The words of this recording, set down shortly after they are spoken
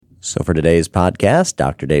So for today's podcast,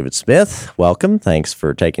 Dr. David Smith, welcome. Thanks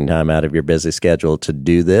for taking time out of your busy schedule to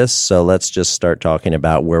do this. So let's just start talking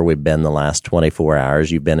about where we've been the last 24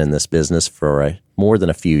 hours. You've been in this business for more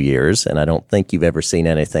than a few years, and I don't think you've ever seen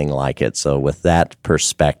anything like it. So with that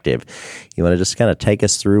perspective, you want to just kind of take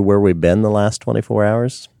us through where we've been the last 24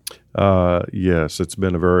 hours? Yes, it's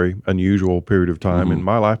been a very unusual period of time in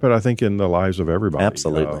my life, but I think in the lives of everybody.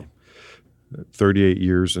 Absolutely. 38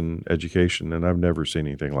 years in education, and I've never seen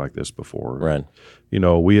anything like this before. Right. You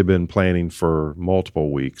know, we had been planning for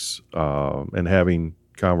multiple weeks and having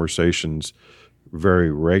conversations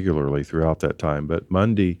very regularly throughout that time. But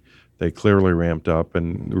Monday, they clearly ramped up,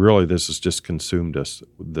 and really this has just consumed us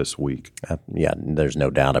this week. Yeah, there's no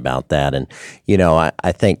doubt about that. And, you know,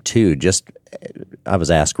 I think, too, I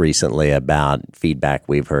was asked recently about feedback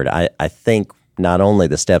we've heard. I think not only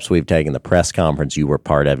the steps we've taken, the press conference you were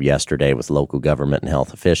part of yesterday with local government and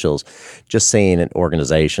health officials, just seeing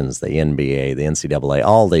organizations, the NBA, the NCAA,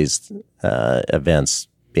 all these events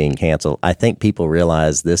being canceled, I think people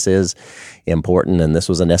realize this is important and this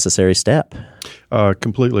was a necessary step.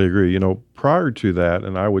 Completely agree. You know, prior to that,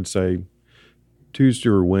 and I would say Tuesday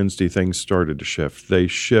or Wednesday, things started to shift. They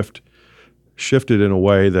shifted in a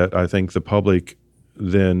way that I think the public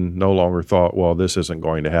then no longer thought, well, this isn't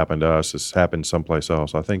going to happen to us. This happened someplace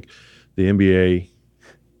else. I think the NBA,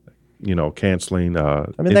 canceling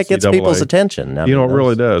that gets people's attention. It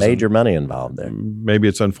really does. Major money involved there. Maybe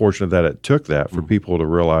it's unfortunate that it took that for people to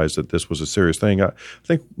realize that this was a serious thing. I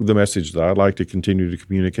think the message that I'd like to continue to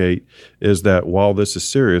communicate is that while this is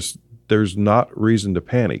serious, there's not reason to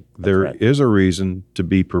panic. There is a reason to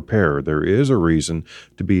be prepared. There is a reason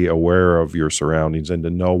to be aware of your surroundings and to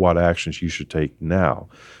know what actions you should take now.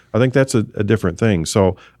 I think that's a different thing.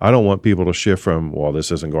 So I don't want people to shift from, well,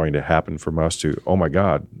 this isn't going to happen from us to, oh my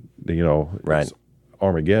God, it's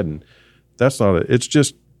Armageddon. That's not it. It's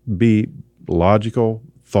just be logical,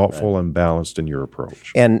 thoughtful, and balanced in your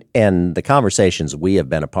approach. And the conversations we have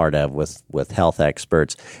been a part of with health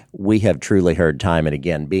experts, we have truly heard time and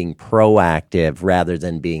again, being proactive rather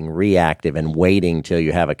than being reactive and waiting till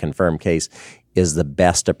you have a confirmed case is the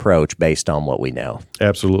best approach based on what we know.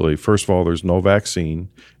 Absolutely. First of all, there's no vaccine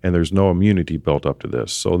and there's no immunity built up to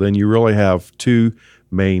this. So then you really have two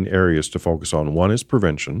main areas to focus on. One is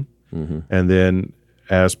prevention, and then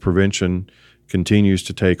as prevention continues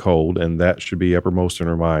to take hold, and that should be uppermost in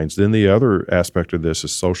our minds. Then the other aspect of this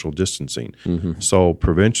is social distancing. So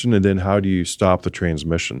prevention, and then how do you stop the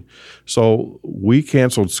transmission? So we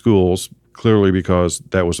canceled schools clearly because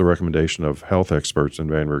that was the recommendation of health experts in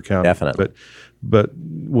Van Buren County. Definitely. But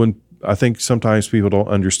when I think sometimes people don't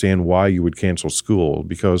understand why you would cancel school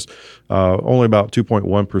because only about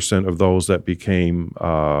 2.1% of those that became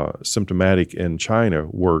symptomatic in China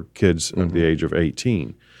were kids under the age of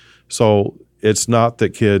 18. So it's not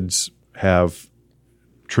that kids have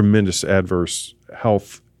tremendous adverse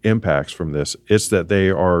health impacts from this. It's that they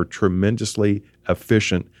are tremendously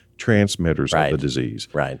efficient transmitters of the disease.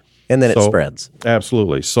 Right. And then it spreads.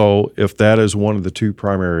 Absolutely. So if that is one of the two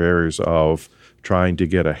primary areas of trying to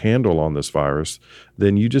get a handle on this virus,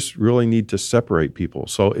 then you just really need to separate people.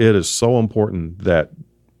 So it is so important that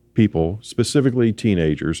people, specifically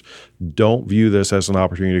teenagers, don't view this as an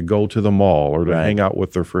opportunity to go to the mall or to hang out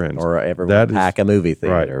with their friends. Or ever pack a movie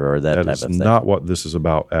theater or that type of thing. That is not what this is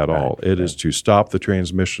about at all. It is to stop the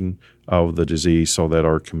transmission of the disease so that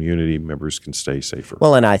our community members can stay safer.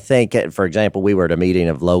 Well, and I think, for example, we were at a meeting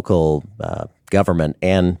of local government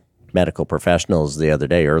and medical professionals the other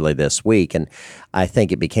day, early this week, and I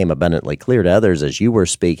think it became abundantly clear to others as you were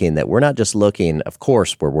speaking that we're not just looking, of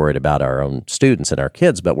course, we're worried about our own students and our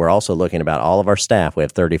kids, but we're also looking about all of our staff. We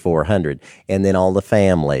have 3,400, and then all the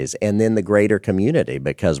families, and then the greater community,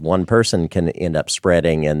 because one person can end up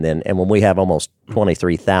spreading, and when we have almost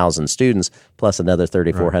 23,000 students plus another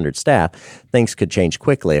 3,400 staff, things could change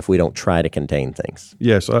quickly if we don't try to contain things.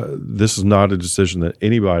 Yes, this is not a decision that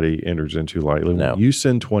anybody enters into lightly. No. When you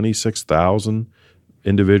send 26,000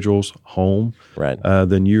 individuals home,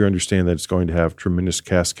 then you understand that it's going to have tremendous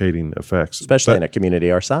cascading effects. Especially in a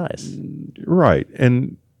community our size. Right.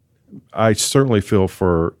 And I certainly feel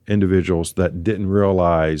for individuals that didn't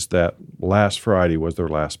realize that last Friday was their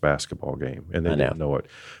last basketball game and they didn't know it.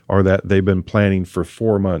 Or that they've been planning for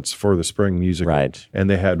 4 months for the spring musical and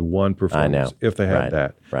they had one performance, if they had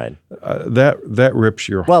that. Right. That rips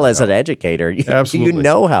your heart Well, as an educator, you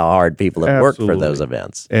know how hard people have worked for those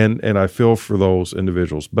events. And I feel for those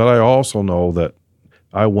individuals. But I also know that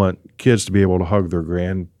I want kids to be able to hug their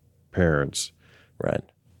grandparents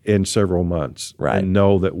in several months and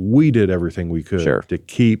know that we did everything we could to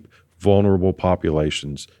keep vulnerable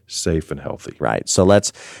populations safe and healthy. Right. So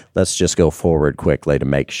let's just go forward quickly to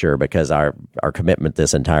make sure, because our commitment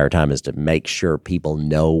this entire time is to make sure people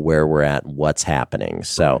know where we're at, what's happening.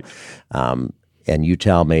 So, and you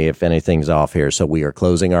tell me if anything's off here. So we are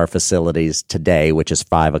closing our facilities today, which is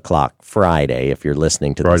 5 o'clock Friday, if you're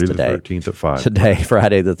listening to this today. Friday the 13th at 5. Today,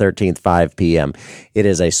 Friday the 13th, 5 p.m. It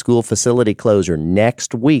is a school facility closure.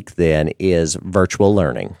 Next week, then, is virtual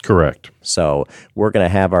learning. Correct. So we're going to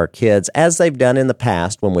have our kids, as they've done in the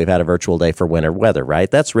past when we've had a virtual day for winter weather, right?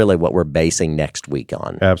 That's really what we're basing next week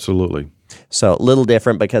on. Absolutely. So a little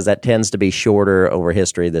different because that tends to be shorter over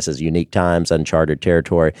history. This is unique times, uncharted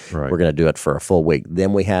territory. Right. We're going to do it for a full week.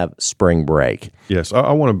 Then we have spring break. Yes,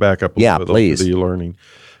 I want to back up a little bit please. To the learning.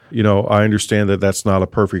 I understand that that's not a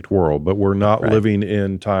perfect world, but we're not living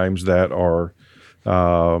in times that are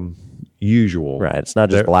usual. Right. It's not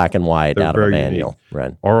just black and white out of a manual. Unique.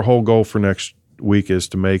 Right. Our whole goal for next week is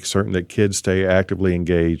to make certain that kids stay actively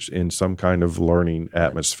engaged in some kind of learning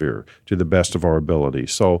atmosphere to the best of our ability.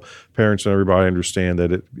 So parents and everybody understand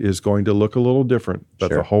that it is going to look a little different, but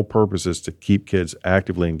the whole purpose is to keep kids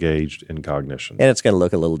actively engaged in cognition. And it's going to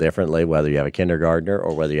look a little differently whether you have a kindergartner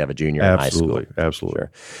or whether you have a junior in high school. Absolutely.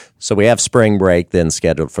 Sure. So we have spring break then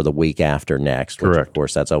scheduled for the week after next, which Correct. Of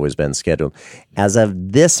course that's always been scheduled. As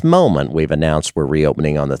of this moment, we've announced we're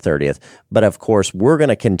reopening on the 30th, but of course we're going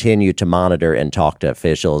to continue to monitor and talk to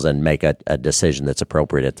officials and make a decision that's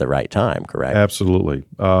appropriate at the right time, correct? Absolutely.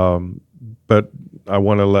 But I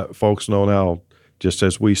want to let folks know now, just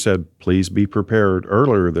as we said, please be prepared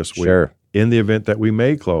earlier this week. Sure. In the event that we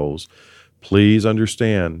may close, please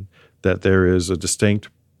understand that there is a distinct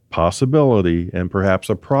possibility and perhaps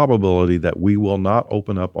a probability that we will not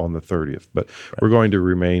open up on the 30th. But we're going to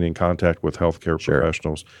remain in contact with healthcare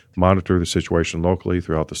professionals, monitor the situation locally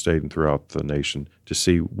throughout the state and throughout the nation to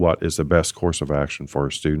see what is the best course of action for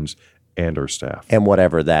our students and our staff. And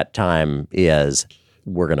whatever that time is,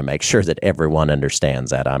 we're going to make sure that everyone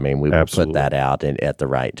understands that. I mean, we will put that out at the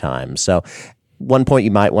right time. So one point you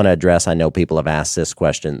might want to address, I know people have asked this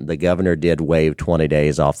question. The governor did waive 20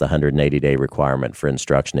 days off the 180-day requirement for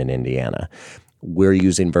instruction in Indiana. We're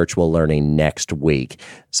using virtual learning next week.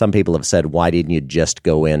 Some people have said, why didn't you just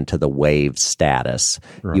go into the waived status?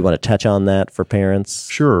 Right. You want to touch on that for parents?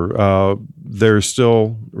 Sure. There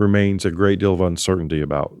still remains a great deal of uncertainty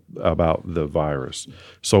about the virus.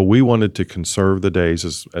 So we wanted to conserve the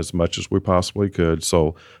days as much as we possibly could.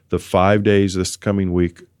 So the 5 days this coming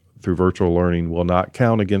week through virtual learning will not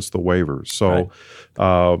count against the waivers. So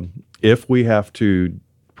if we have to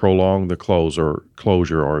prolong the closure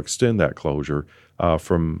or extend that closure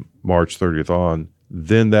from March 30th on,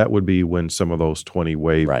 then that would be when some of those 20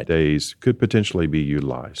 waived days could potentially be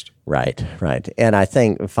utilized. Right. And I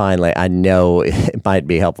think finally, I know it might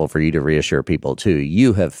be helpful for you to reassure people too.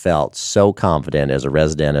 You have felt so confident as a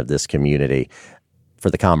resident of this community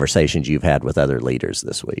for the conversations you've had with other leaders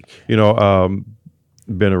this week.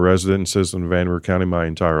 Been a resident and citizen of Vanderbilt County my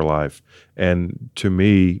entire life. And to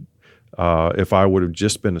me, if I would have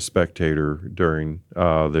just been a spectator during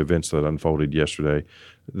the events that unfolded yesterday,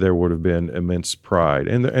 there would have been immense pride.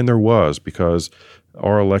 And there was, because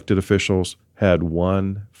our elected officials had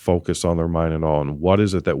one focus on their mind and all. And what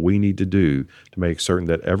is it that we need to do to make certain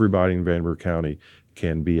that everybody in Vanderbilt County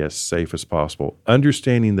can be as safe as possible,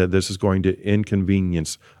 understanding that this is going to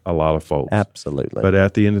inconvenience a lot of folks. Absolutely. But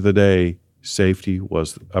at the end of the day, safety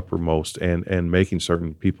was uppermost and making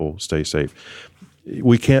certain people stay safe.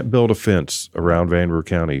 We can't build a fence around Vanderbilt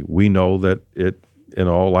County. We know that it, in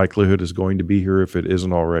all likelihood, is going to be here if it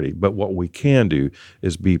isn't already. But what we can do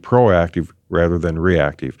is be proactive rather than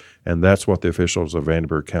reactive. And that's what the officials of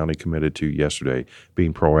Vanderbilt County committed to yesterday,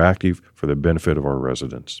 being proactive for the benefit of our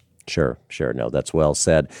residents. Sure. No, that's well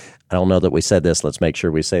said. I don't know that we said this. Let's make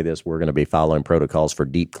sure we say this. We're going to be following protocols for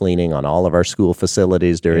deep cleaning on all of our school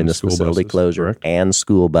facilities during this facility closure and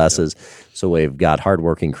school buses. So we've got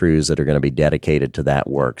hardworking crews that are going to be dedicated to that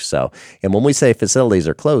work. So, and when we say facilities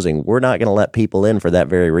are closing, we're not going to let people in for that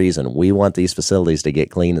very reason. We want these facilities to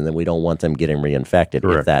get clean, and then we don't want them getting reinfected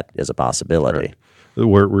if that is a possibility.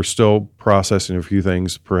 We're still processing a few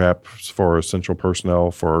things, perhaps for essential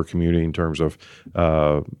personnel for our community in terms of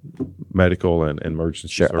medical and emergency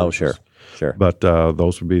services. Oh, sure. But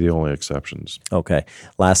those would be the only exceptions. Okay.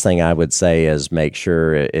 Last thing I would say is make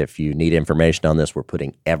sure if you need information on this, we're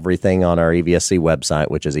putting everything on our EVSC website,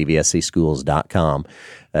 which is evscschools.com.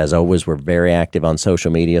 As always, we're very active on social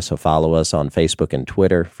media, so follow us on Facebook and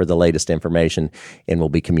Twitter for the latest information, and we'll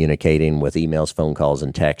be communicating with emails, phone calls,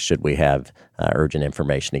 and texts should we have urgent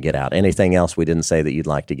information to get out. Anything else we didn't say that you'd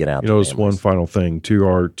like to get out? Just one final thing. To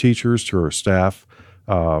our teachers, to our staff,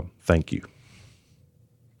 thank you.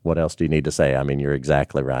 What else do you need to say? I mean, you're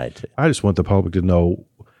exactly right. I just want the public to know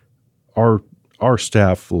our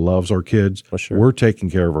staff loves our kids. Well, sure. We're taking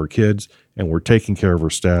care of our kids, and we're taking care of our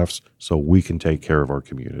staffs so we can take care of our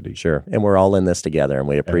community. Sure. And we're all in this together, and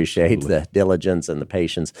we appreciate Absolutely. the diligence and the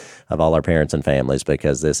patience of all our parents and families,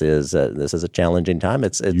 because this is a challenging time.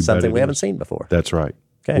 It's something we haven't seen before. That's right.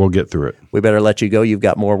 Okay. We'll get through it. We better let you go. You've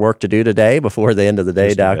got more work to do today before the end of the day.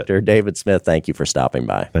 Just a bit. Dr. David Smith, thank you for stopping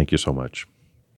by. Thank you so much.